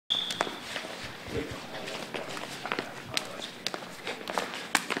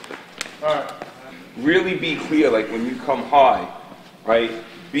really be clear, like when you come high, right,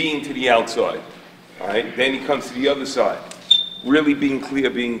 being to the outside, all right? Then he comes to the other side, really being clear,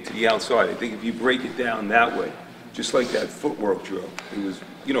 being to the outside. I think if you break it down that way, just like that footwork drill, it was,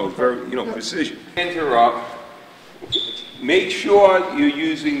 you know, very, you know, precision. Hands are up. Make sure you're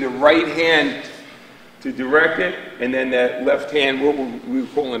using the right hand to direct it, and then that left hand, what we were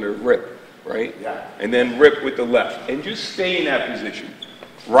calling a rip, right? Yeah. And then rip with the left. And just stay in that position.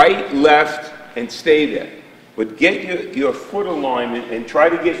 Right, left, and stay there. But get your foot alignment and try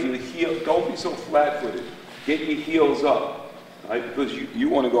to get your heel, don't be so flat-footed. Get your heels up, right? Because you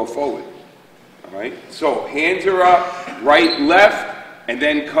want to go forward, all right? So hands are up, right, left, and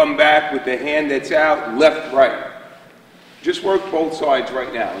then come back with the hand that's out, left, right. Just work both sides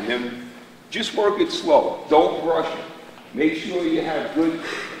right now, and then just work it slow. Don't rush it. Make sure you have good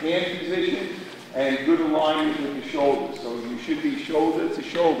hand position and good alignment with the shoulders. So you should be shoulder to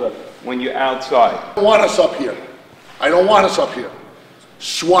shoulder when you're outside. I don't want us up here. I don't want us up here.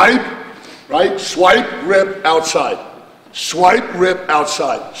 Swipe, right? Swipe, rip, outside. Swipe, rip,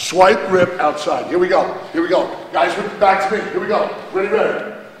 outside. Swipe, rip, outside. Here we go. Here we go. Guys, back to me. Here we go. Ready,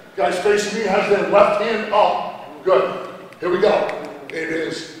 ready. Guys facing me has their left hand up. Good. Here we go. It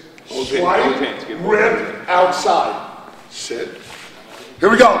is swipe, rip, outside. Sit. Here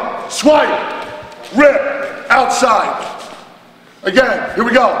we go. Swipe, rip, outside. Again. Here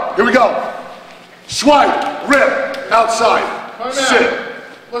we go. Here we go. Swipe, rip, outside. Sit.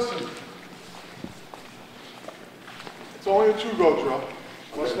 Listen. It's only a 2-go drill.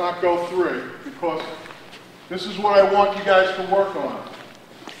 Let's not go 3, because this is what I want you guys to work on.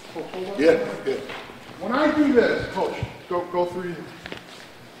 Yeah, yeah. When I do this, Coach, go through.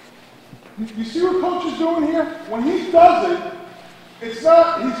 You see what Coach is doing here? When he does it, it's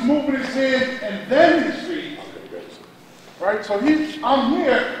not he's moving his hands and then his feet. Right? So I'm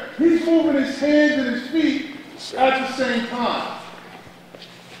here, he's moving his hands and his feet at the same time.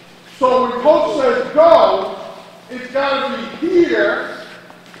 So when Coach says go, it's got to be here,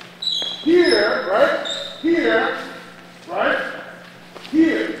 here, right? Here, right?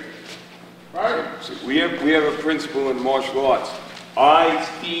 Here, right? So we have a principle in martial arts: eyes,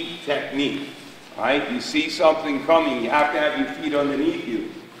 feet, technique. Right? You see something coming, you have to have your feet underneath you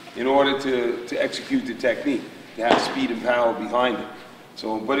in order to execute the technique, to have speed and power behind it.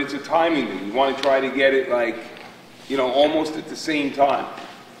 So, but it's a timing thing. You want to try to get it like, you know, almost at the same time.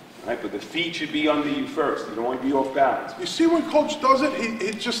 Right? But the feet should be under you first. You don't want to be off balance. You see when Coach does it,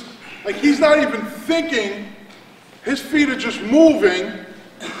 he just, like he's not even thinking, his feet are just moving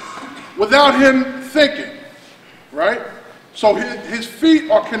without him thinking, right? So his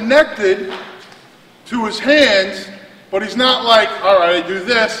feet are connected to his hands, but he's not like, all right, I do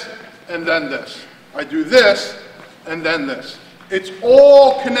this and then this. I do this and then this. It's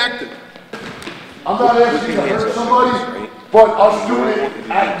all connected. I'm not asking to hurt somebody, but us doing it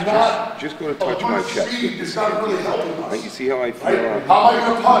at not just going to touch my chest. It's not really helping us. You see how I feel? Right? How am I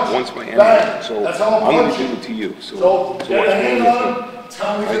going to punch? Once my Bang. so That's how I'm going to punching. do it to you. So get the hand on,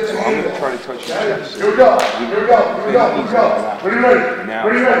 tell me get the hand I'm going to on. try to touch your chest. Here we go, here we go, here we go, here we go. Ready, ready, Now,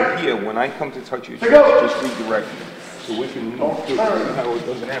 ready, ready. here, when I come to touch your chest, go. just redirect me. So we can move through. How it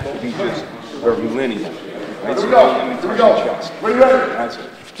doesn't have to be just very linear. Right? Here we go, here we go. Ready, ready. That's it.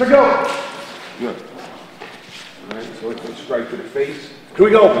 To go. Good. All right, so let's strike to the face. Here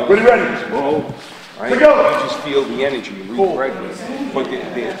we go, ready, ready. Slow. Right? To go. You just feel the energy, redirect it. But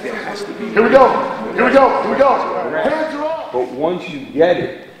there has to be. Here we go, here we go, here we go. Hands are off. But once you get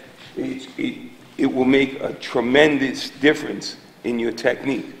it, it will make a tremendous difference in your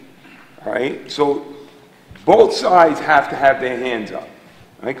technique. All right? So both sides have to have their hands up.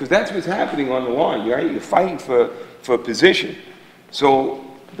 Right? Because that's what's happening on the line, right? You're fighting for position. So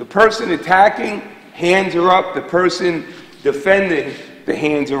the person attacking, hands are up. The person defending, the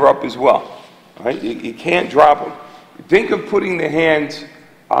hands are up as well. Right? You can't drop them. Think of putting the hands,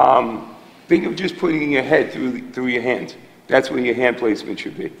 think of just putting your head through your hands. That's where your hand placement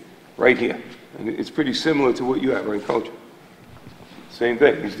should be, right here. And it's pretty similar to what you have, right, Coach? Same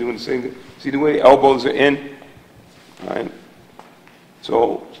thing. He's doing the same thing. See the way the elbows are in? All right?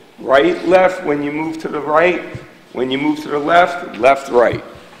 So right, left, when you move to the right. When you move to the left, left, right.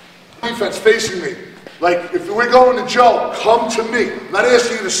 Defense facing me. Like, if we're going to Joe, come to me. I'm not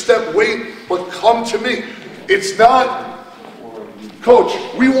asking you to step weight, but come to me. It's not, Coach,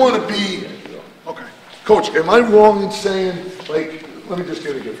 we want to be, okay. Coach, am I wrong in saying, like, let me just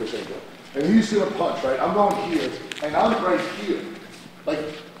get it again for a second. And he's going to punch, right? I'm going here, and I'm right here.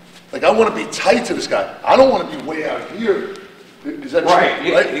 Like I want to be tight to this guy. I don't want to be way out here. Is that right?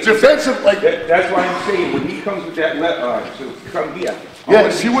 True? Right? Defensive, like that's why I'm saying when he comes with that left, so come here.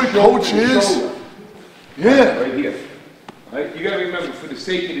 Yeah, see where Coach is. Yeah. Right here. Right? You got to remember, for the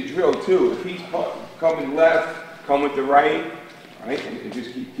sake of the drill too, if he's coming left, come with the right, right? And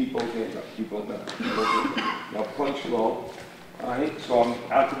just keep both hands up, keep both up. Keep both hands up. Now punch low. All right, so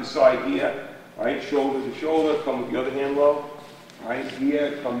I'm out to the side here, right? Shoulder to shoulder, come with the other hand low. Right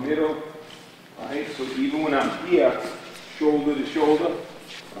here, come middle. All right, so even when I'm here, shoulder to shoulder,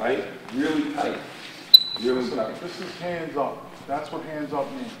 right? Really tight. Really tight. This is hands up. That's what hands up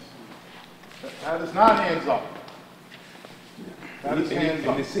means. That is not hands up. That is hands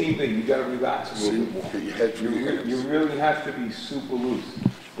up. And the same thing, you got to relax a little bit more. You really have to be super loose.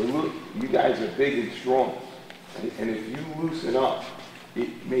 You guys are big and strong. And if you loosen up,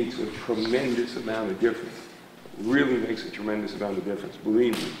 it makes a tremendous amount of difference. Really makes a tremendous amount of difference,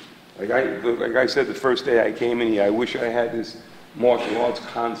 believe me. Like I said the first day I came in here, I wish I had this martial arts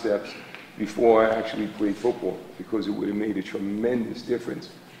concepts before I actually played football, because it would have made a tremendous difference.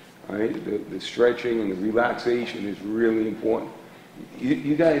 Right? The stretching and the relaxation is really important.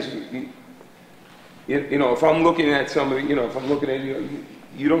 You guys, you know, if I'm looking at somebody, you know, if I'm looking at you,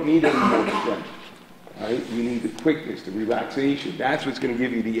 you don't need any more strength. Right? You need the quickness, the relaxation. That's what's going to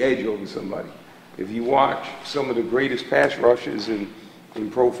give you the edge over somebody. If you watch some of the greatest pass rushes in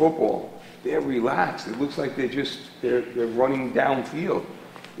pro football, they're relaxed. It looks like they're running downfield.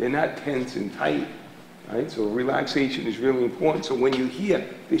 They're not tense and tight. Right? So relaxation is really important. So when you hear,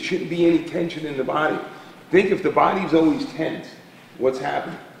 there shouldn't be any tension in the body. Think if the body's always tense, what's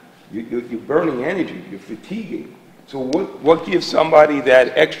happening? You're burning energy, you're fatiguing. So what gives somebody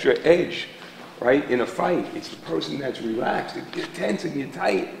that extra edge, right, in a fight? It's the person that's relaxed. If you're tense and you're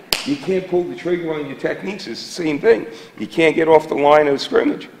tight, you can't pull the trigger on your techniques. It's the same thing. You can't get off the line of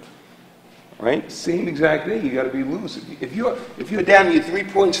scrimmage. Right? Same exact thing. You got to be loose. If you're down in your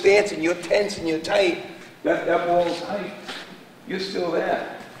three-point stance and you're tense and you're tight, that ball is tight. You're still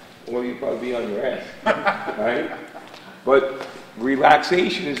there, or you'll probably be on your ass. Right? But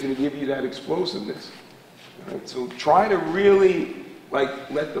relaxation is going to give you that explosiveness. Right? So try to really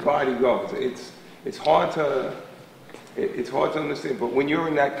let the body go. It's hard to understand. But when you're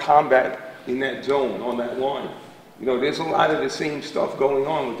in that combat, in that zone, on that line, you know, there's a lot of the same stuff going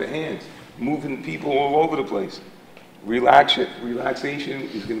on with the hands, moving people all over the place. Relaxation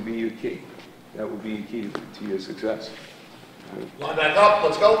is going to be your key. That will be key to your success. Line back up,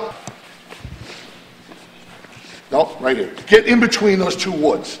 let's go. No, right here. Get in between those two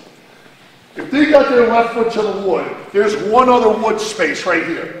woods. If they got their left foot to the wood, there's one other wood space right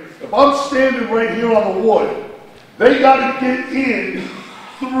here. If I'm standing right here on the wood, they got to get in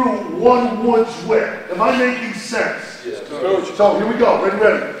through one wood's width. Am I making sense? Yes. So here we go.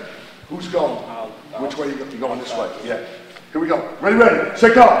 Ready? Who's going? Which way you going? This way. Yeah. Here we go. Ready.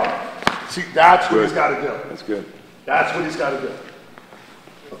 Set go. See, that's what he's got to do. That's good. That's what he's got to do.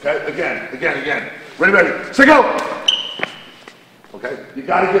 Okay? Again. Ready. Set go. Okay? You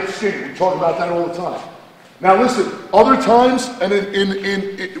got to get skinny. We talk about that all the time. Now listen, other times,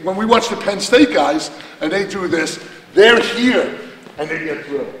 and when we watch the Penn State guys, and they do this, they're here, and they get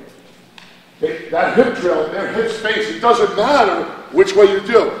through. That hip drill, their hip space, it doesn't matter which way you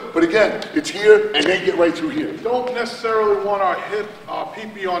do. But again, it's here, and they get right through here. Don't necessarily want our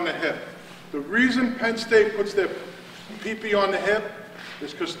PP on the hip. The reason Penn State puts their PP on the hip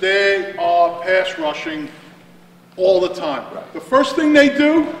is because they are pass rushing all the time. Right. The first thing they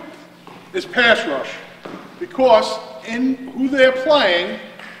do is pass rush, because in who they're playing,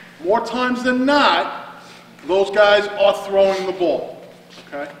 more times than not, those guys are throwing the ball.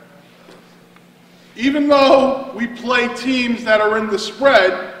 Okay? Even though we play teams that are in the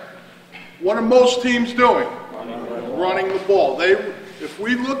spread, what are most teams doing? Running the ball. If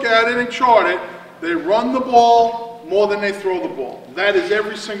we look at it and chart it, they run the ball more than they throw the ball. That is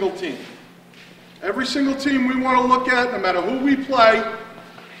every single team. Every single team we want to look at, no matter who we play,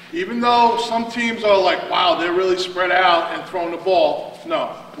 even though some teams are like, wow, they're really spread out and throwing the ball.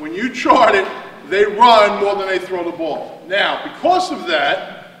 No. When you chart it, they run more than they throw the ball. Now, because of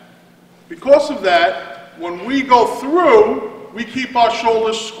that, when we go through, we keep our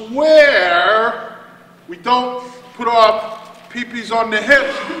shoulders square. We don't put our PPs on the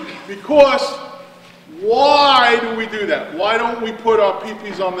hips, because why do we do that? Why don't we put our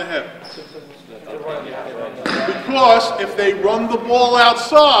PPs on the hip? Because if they run the ball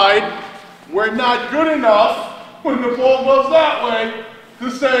outside, we're not good enough when the ball goes that way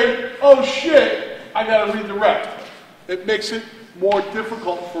to say, oh shit, I gotta redirect. It makes it more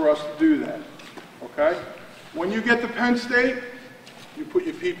difficult for us to do that, okay? When you get to Penn State, you put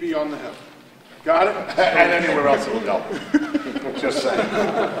your PP on the hip. Got it? And anywhere else it will go. Just saying.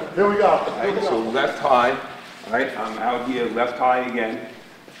 Here we go. Right, so left high, right? I'm out here, left high again.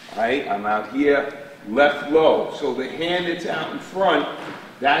 Right? I'm out here, left low. So the hand that's out in front,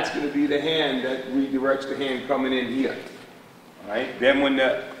 that's going to be the hand that redirects the hand coming in here. All right? Then when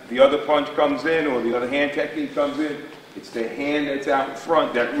the other punch comes in or the other hand technique comes in, it's the hand that's out in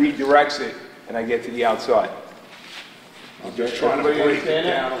front that redirects it, and I get to the outside. I'm just trying to break it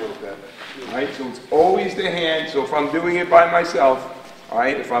down a little bit. All right, so it's always the hand. So if I'm doing it by myself, all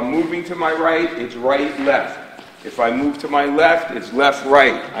right, if I'm moving to my right, it's right, left. If I move to my left, it's left,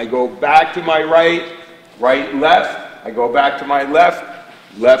 right. I go back to my right, right, left. I go back to my left,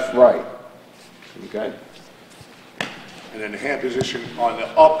 left, right. Okay? And then the hand position on the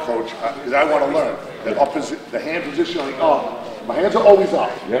up, coach, because I want to learn. The hand position on the up. My hands are always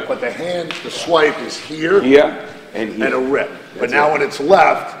up, Yep. but the swipe is here Here and here. and a rip. But That's now it. when it's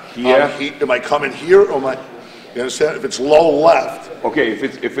left, Here. am I coming here or am I, you understand? If it's low left. Okay,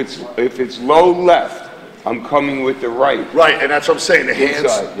 if it's low left, I'm coming with the right. Right, and that's what I'm saying. The hands,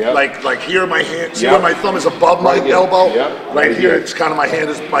 Inside, yep. like here, my hand. See Yep. where my thumb is above my Right here. elbow. Yep. Right Right here, here. it's kind of my thumb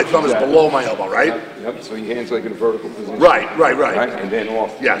is Exactly. below my elbow. Right. Yep, so your hand's like in a vertical position. Right. And then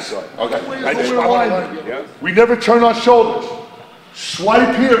off to Yes. the side. Okay. I just want to learn. Yep. We never turn our shoulders.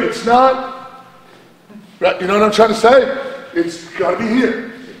 Swipe here. It's not. Right, you know what I'm trying to say? It's got to be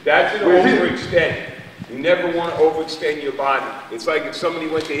here. That's an We're here. overextend. You never want to overextend your body. It's like if somebody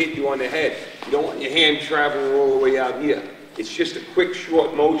went to hit you on the head. You don't want your hand traveling all the way out here. It's just a quick,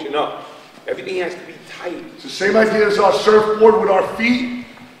 short motion up. Everything has to be tight. It's the same idea as our surfboard with our feet.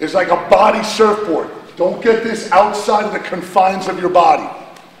 It's like a body surfboard. Don't get this outside of the confines of your body,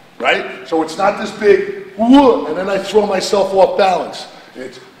 right? So it's not this big, whoa, and then I throw myself off balance.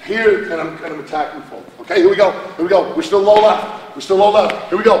 It's here, and I'm attacking full. Okay, here we go. We're still low left.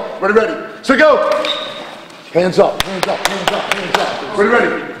 Here we go. Ready. So go. Hands up.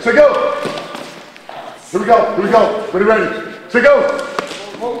 Ready. So go. Here we go. Ready. So go.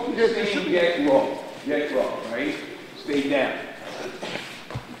 Get low, right? Stay down.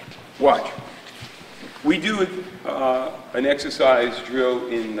 Watch. We do an exercise drill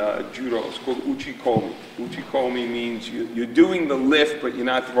in judo. It's called uchikomi. Uchikomi means you're doing the lift, but you're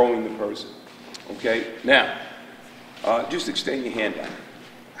not throwing the person. Okay? Now, just extend your hand out.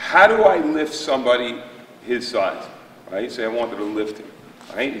 How do I lift somebody his size? Right? Say I wanted to lift him.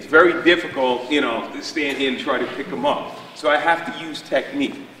 Right? It's very difficult, to stand here and try to pick him up. So I have to use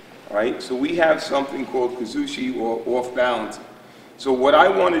technique. Right? So we have something called kazushi or off balancing. So what I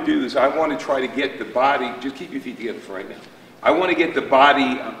want to do is I want to try to get the body, just keep your feet together for right now. I want to get the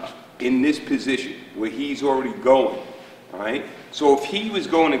body in this position where he's already going. All right? So if he was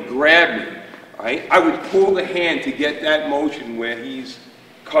going to grab me, right, I would pull the hand to get that motion where he's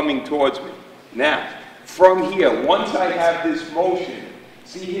coming towards me. Now, from here, once I have this motion,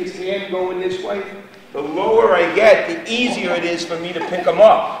 see his hand going this way? The lower I get, the easier it is for me to pick him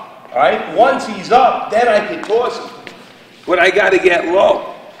up. All right? Once he's up, then I can toss him. But I got to get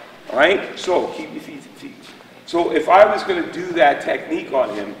low. All right? So keep your feet. So if I was going to do that technique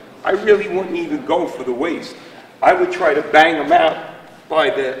on him, I really wouldn't even go for the waist. I would try to bang him out by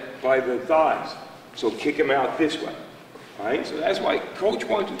the thighs. So kick him out this way. All right? So that's why coach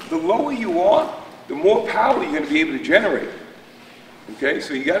wants you. The lower you are, the more power you're going to be able to generate. Okay?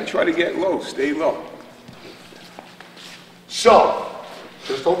 So you got to try to get low. Stay low. So,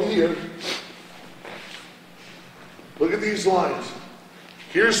 just over here, look at these lines.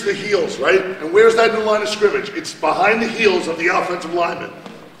 Here's the heels, right? And where's that new line of scrimmage? It's behind the heels of the offensive lineman.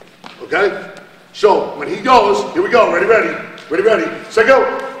 Okay? So, when he goes, here we go, ready, set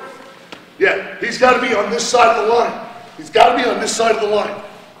go. Yeah, he's got to be on this side of the line.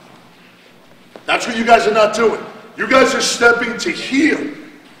 That's what you guys are not doing. You guys are stepping to here.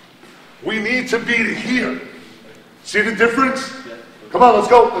 We need to be to here. See the difference? Come on, let's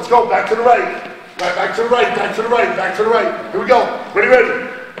go, back to the right. Back to the right. Here we go. Ready.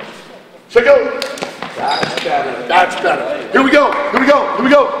 Set go. That's better. Here we go.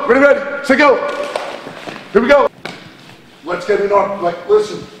 Ready. Set go. Here we go. Let's get in our,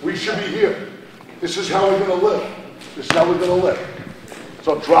 listen, we should be here. This is how we're going to lift.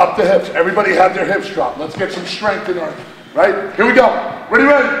 So drop the hips. Everybody have their hips dropped. Let's get some strength in our, right? Here we go. Ready.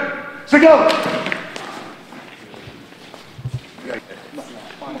 Set go.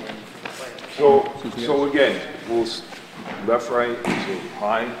 So again, we'll left, right, so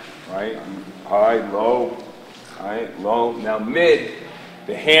high, right, high, low, low. Now mid,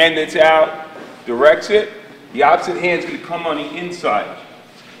 the hand that's out directs it. The opposite hand's going to come on the inside.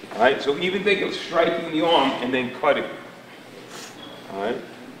 All right, so even think of striking the arm and then cutting. All right,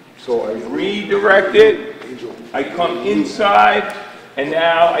 so I redirect it. I come inside, and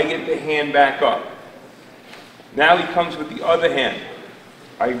now I get the hand back up. Now he comes with the other hand.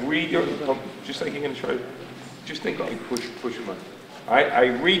 I just like you're gonna try to, just think like push him up. All right, I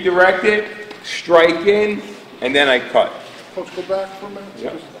redirect it, strike in, and then I cut. Coach, go back for a minute.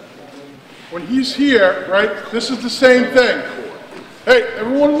 Yep. When he's here, right, this is the same thing. Hey,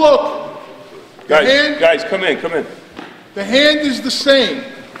 everyone look. Guys, come in. The hand is the same,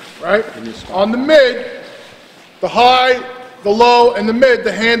 right? On the mid, the high, the low, and the mid,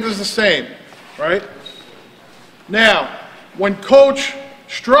 the hand is the same, right? Now, when coach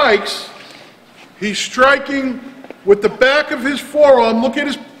strikes, he's striking with the back of his forearm. Look at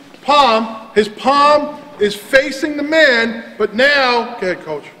his palm. His palm is facing the man, but now, go ahead,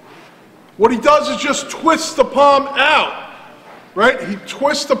 coach. What he does is just twist the palm out, right? He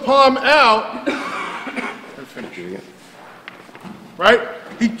twists the palm out and finishes it. Right?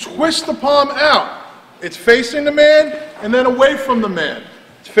 He twists the palm out. It's facing the man and then away from the man.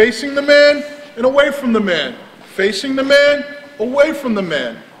 It's facing the man and away from the man. Facing the man, away from the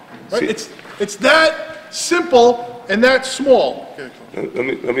man. Right? It's that simple and that small. Okay,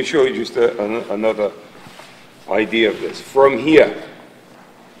 let me show you just another idea of this. From here,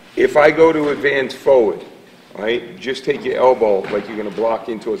 if I go to advance forward, right, just take your elbow like you're going to block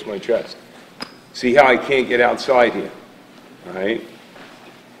in towards my chest. See how I can't get outside here, all right?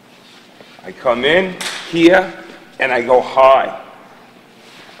 I come in here and I go high.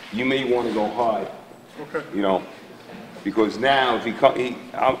 You may want to go high, okay, you know, because now if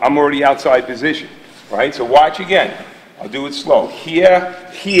I'm already outside position, right? So watch again. I'll do it slow. Here,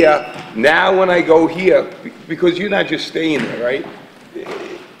 here. Now when I go here, because you're not just staying there, right?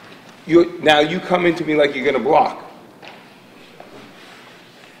 Now you come into me like you're going to block.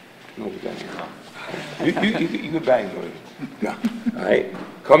 No, we got you can bang with it. No. All right.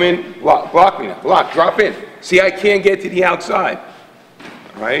 Come in, block me now. Block, drop in. See, I can't get to the outside.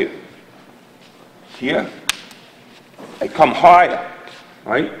 All right? Here. I come higher.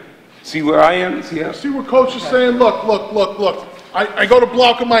 Right? See where I am? See how? See what coach is saying? Look. I go to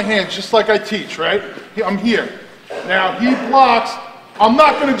block with my hands just like I teach, right? I'm here. Now he blocks. I'm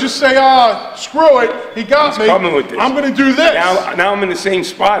not going to just say, screw it, he got me. Coming with this. I'm going to do this. Now I'm in the same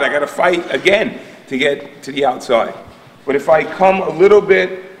spot. I got to fight again to get to the outside. But if I come a little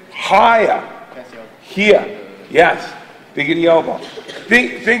bit higher, here, yes, think of the elbow.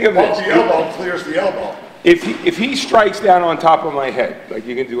 Think of this. The elbow clears the elbow. If he strikes down on top of my head, like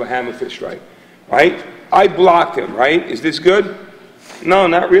you can do a hammer fist strike, right? I blocked him, right? Is this good? No,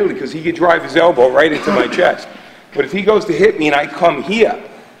 not really, because he could drive his elbow right into my chest. But if he goes to hit me and I come here,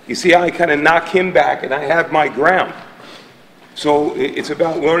 you see how I kind of knock him back and I have my ground. So it's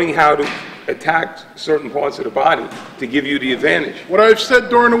about learning how to attack certain parts of the body to give you the advantage. What I've said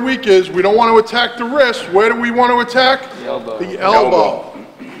during the week is we don't want to attack the wrist. Where do we want to attack? The elbow. The elbow.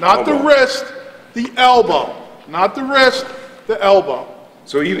 Not the wrist, the elbow. Not the wrist, the elbow.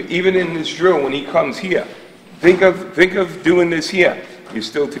 So even in this drill, when he comes here, think of doing this here. You're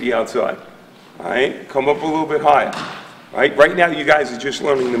still to the outside. All right, come up a little bit higher. Right? Right now, you guys are just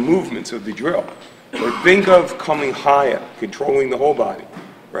learning the movements of the drill. But think of coming higher, controlling the whole body,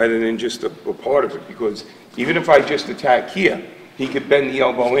 rather than just a part of it. Because even if I just attack here, he could bend the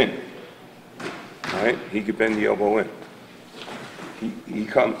elbow in. All right? He could bend the elbow in.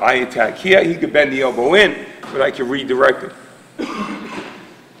 I attack here, he could bend the elbow in, but I can redirect it.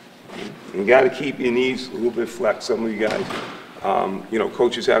 You got to keep your knees a little bit flexed. Some of you guys. You know,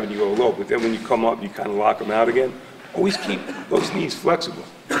 coaches having you go low, but then when you come up, you kind of lock them out again. Always keep those knees flexible.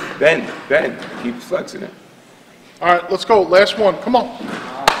 Bend, keep flexing it. All right, let's go. Last one. Come on.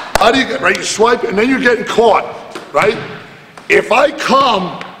 How do you get, right? You swipe and then you're getting caught, right? If I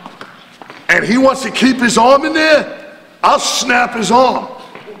come and he wants to keep his arm in there, I'll snap his arm.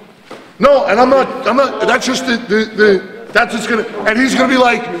 No, and I'm not, that's just that's just gonna, and he's gonna be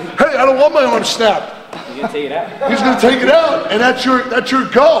like, hey, I don't want my arm snapped. He's gonna take it out. He's going to take it out, and that's your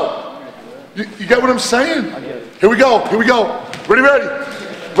go. You get what I'm saying? Here we go. Ready?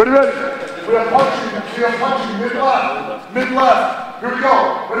 We are punching, mid-left. Here we go.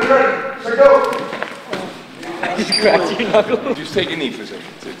 Ready, say go. You scratch your knuckle. Just take a knee for a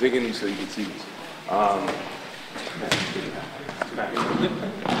second. Take a knee so you can see this.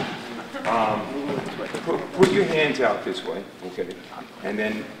 Put your hands out this way, okay? And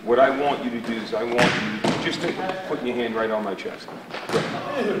then what I want you to do is I want you just to put your hand right on my chest. Right.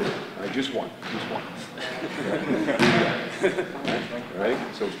 All right, just one. All right,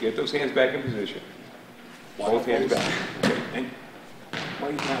 so get those hands back in position. Both hands back. Okay. And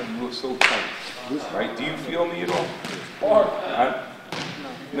right now you look so tight. Right? Do you feel me at all?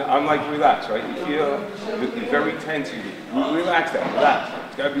 No, I'm like relaxed, right? You feel you're very tense. Relax that, relax.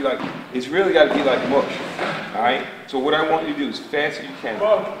 It's gotta be like, it's really gotta be like mush. All right? So what I want you to do is fast as you can.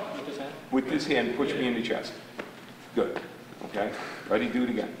 with this hand, push me in the chest. Good. Okay? Ready? Do it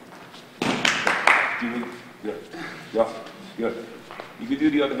again. Do it. Good. Go. Good. You can do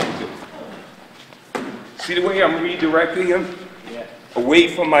the other hand too. See the way I'm redirecting him? Yeah. Away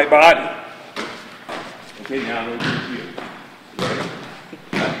from my body. Okay, now let's do it.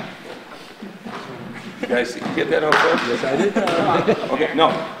 You guys get that on first? Yes, I did. Okay,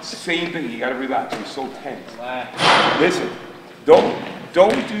 no, same thing. You gotta relax. You're so tense. Listen,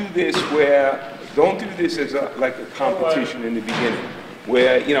 don't do this where, don't do this as like a competition in the beginning,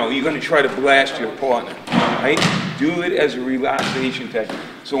 where you're going to try to blast your partner, right? Do it as a relaxation technique.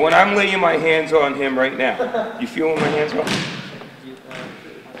 So when I'm laying my hands on him right now, you feeling my hands on?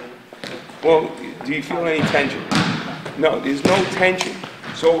 Well, do you feel any tension? No, there's no tension.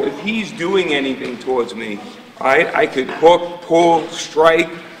 So if he's doing anything towards me, right, I could hook, pull, strike,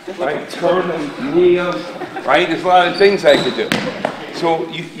 right, turn him, knee up, right? There's a lot of things I could do. So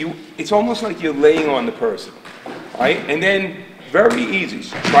it's almost like you're laying on the person, right? And then very easy.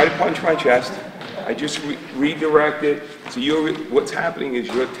 Try to punch my chest. I just redirect it. So what's happening is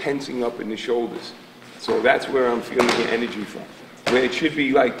you're tensing up in the shoulders. So that's where I'm feeling the energy from. Where it should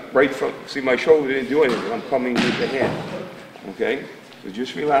be like right from, see my shoulder didn't do anything. I'm coming with the hand, okay? So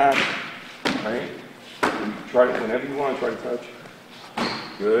just relax, right? And try it whenever you want, try to touch.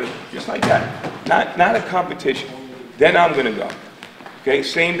 Good, just like that. Not a competition. Then I'm gonna go. Okay,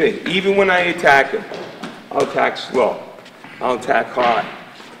 same thing. Even when I attack him, I'll attack slow. I'll attack high.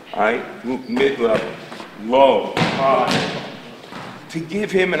 All right, mid-level, low, high. To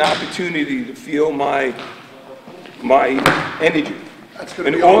give him an opportunity to feel my energy. That's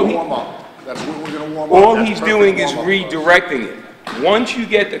going to be our warm-up. That's what we're going to warm up. All he's doing is redirecting it. Once you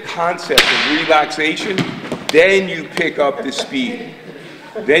get the concept of relaxation, then you pick up the speed.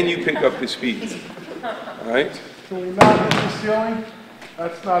 Then you pick up the speed. All right? Can we not hit the ceiling?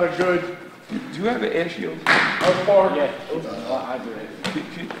 That's not a good... Do you have an air shield? How far? Yeah. I do it.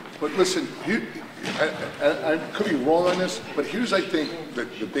 But listen, I could be wrong on this, but here's, I think,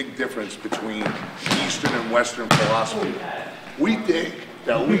 the big difference between Eastern and Western philosophy. We think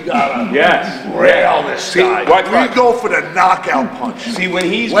that we gotta rail this guy. We go for the knockout punch. See, when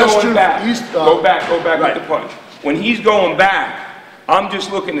he's going back, go back right. With the punch. When he's going back, I'm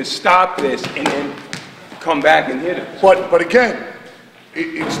just looking to stop this and then come back and hit him. But again,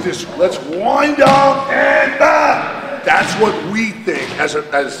 it's this, let's wind up and back. That's what we think as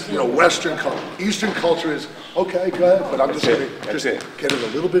Western culture. Eastern culture is, okay, go ahead, but I'm just going to get it a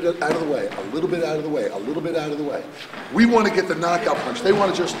little bit out of the way, a little bit out of the way, a little bit out of the way. We want to get the knockout punch. They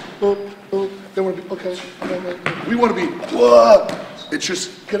want to just, they want to be, okay. We want to be, whoa. It's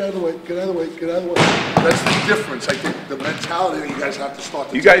just, get out of the way, get out of the way, get out of the way. That's the difference, I think, the mentality that you guys have to start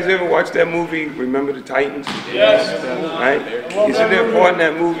to You guys ever watch that movie, Remember the Titans? Yes. Right? Isn't there a part in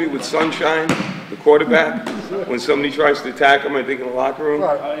that movie with Sunshine, the quarterback, when somebody tries to attack him, I think in the locker room,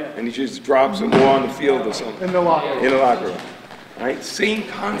 and he just drops them all on the field or something? In the locker room. In the locker room. All right? Same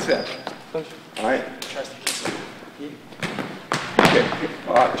concept. All right?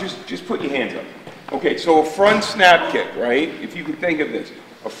 Okay. Just put your hands up. Okay, so a front snap kick, right? If you could think of this,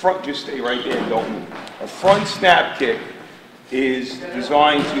 just stay right there and don't move. A front snap kick is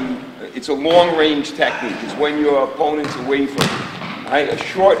designed to, it's a long range technique. It's when your opponent's away from you. Right? A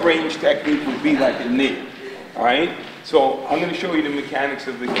short range technique would be like a knee. All right? So I'm going to show you the mechanics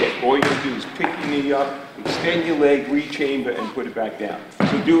of the kick. All you're going to do is pick your knee up, extend your leg, rechamber, and put it back down.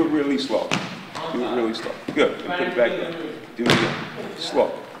 So do it really slow. Do it really slow. Good. And put it back down. Do it again.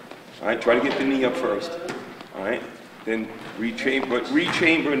 Slow. All right, try to get the knee up first. All right, then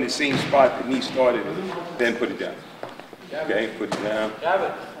rechamber in the same spot the knee started, then put it down. Okay, put it down.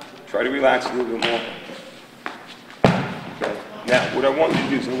 Try to relax a little bit more. Okay, now what I want you to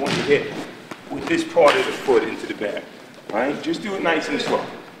do is I want you to hit with this part of the foot into the bag. All right, just do it nice and slow.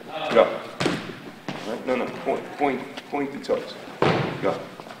 Go. All right, no, point the toes. Go.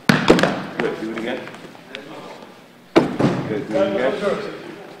 Good, do it again. Good, do it again.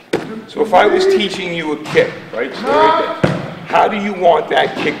 So if I was teaching you a kick, right, so right there, how do you want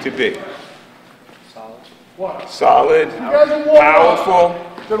that kick to be? Solid, powerful,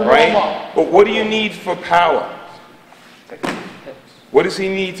 right? But what do you need for power? What does he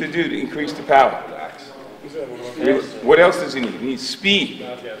need to do to increase the power? What else does he need? He needs speed,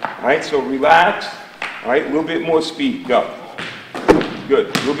 right? So relax, all right, a little bit more speed, go. Good,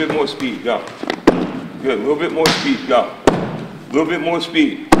 a little bit more speed, go. Good, a little bit more speed, go. A little bit more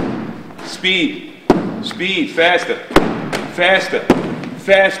speed. Speed, faster, faster,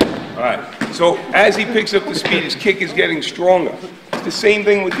 faster. All right, so as he picks up the speed, his kick is getting stronger. It's the same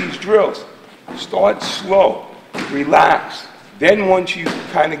thing with these drills. Start slow, relax, Then once you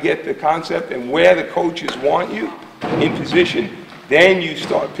kind of get the concept and where the coaches want you in position, then you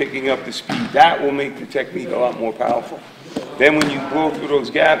start picking up the speed. That will make the technique a lot more powerful. Then when you blow through those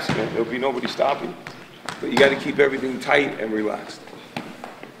gaps, there'll be nobody stopping you. But you got to keep everything tight and relaxed.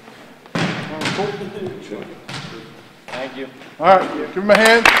 Sure. Thank you. All right, give him a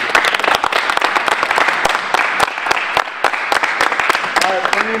hand. All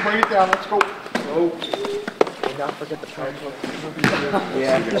right, bring it down. Let's go. Do not forget the power.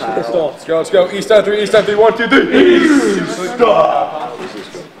 Yeah. Let's go. East on three. 1, 2, 3. East.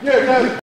 Yeah, guys.